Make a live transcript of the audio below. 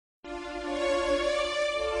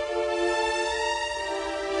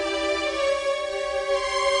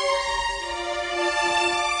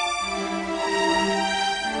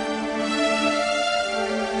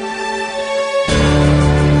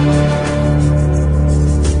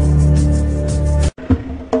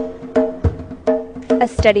A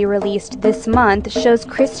study released this month shows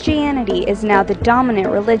Christianity is now the dominant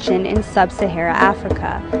religion in sub-Saharan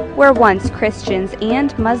Africa, where once Christians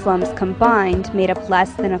and Muslims combined made up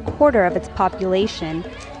less than a quarter of its population.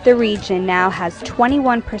 The region now has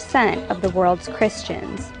 21% of the world's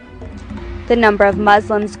Christians. The number of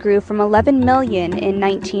Muslims grew from 11 million in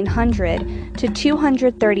 1900 to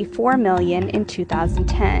 234 million in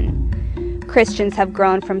 2010. Christians have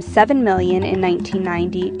grown from 7 million in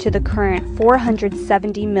 1990 to the current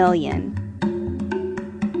 470 million.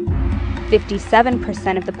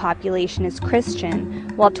 57% of the population is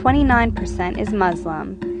Christian, while 29% is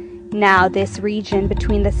Muslim. Now, this region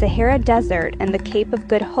between the Sahara Desert and the Cape of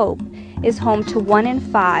Good Hope is home to 1 in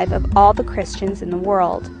 5 of all the Christians in the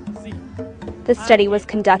world. The study was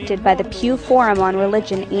conducted by the Pew Forum on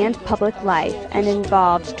Religion and Public Life and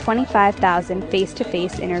involved 25,000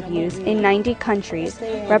 face-to-face interviews in 90 countries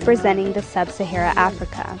representing the sub-Saharan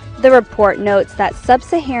Africa. The report notes that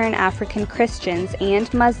sub-Saharan African Christians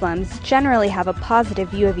and Muslims generally have a positive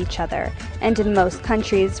view of each other, and in most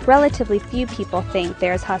countries, relatively few people think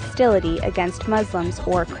there is hostility against Muslims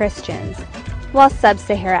or Christians. While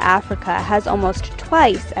sub-Saharan Africa has almost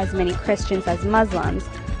twice as many Christians as Muslims,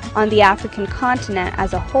 on the African continent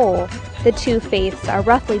as a whole, the two faiths are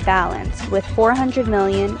roughly balanced, with 400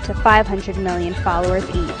 million to 500 million followers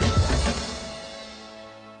each.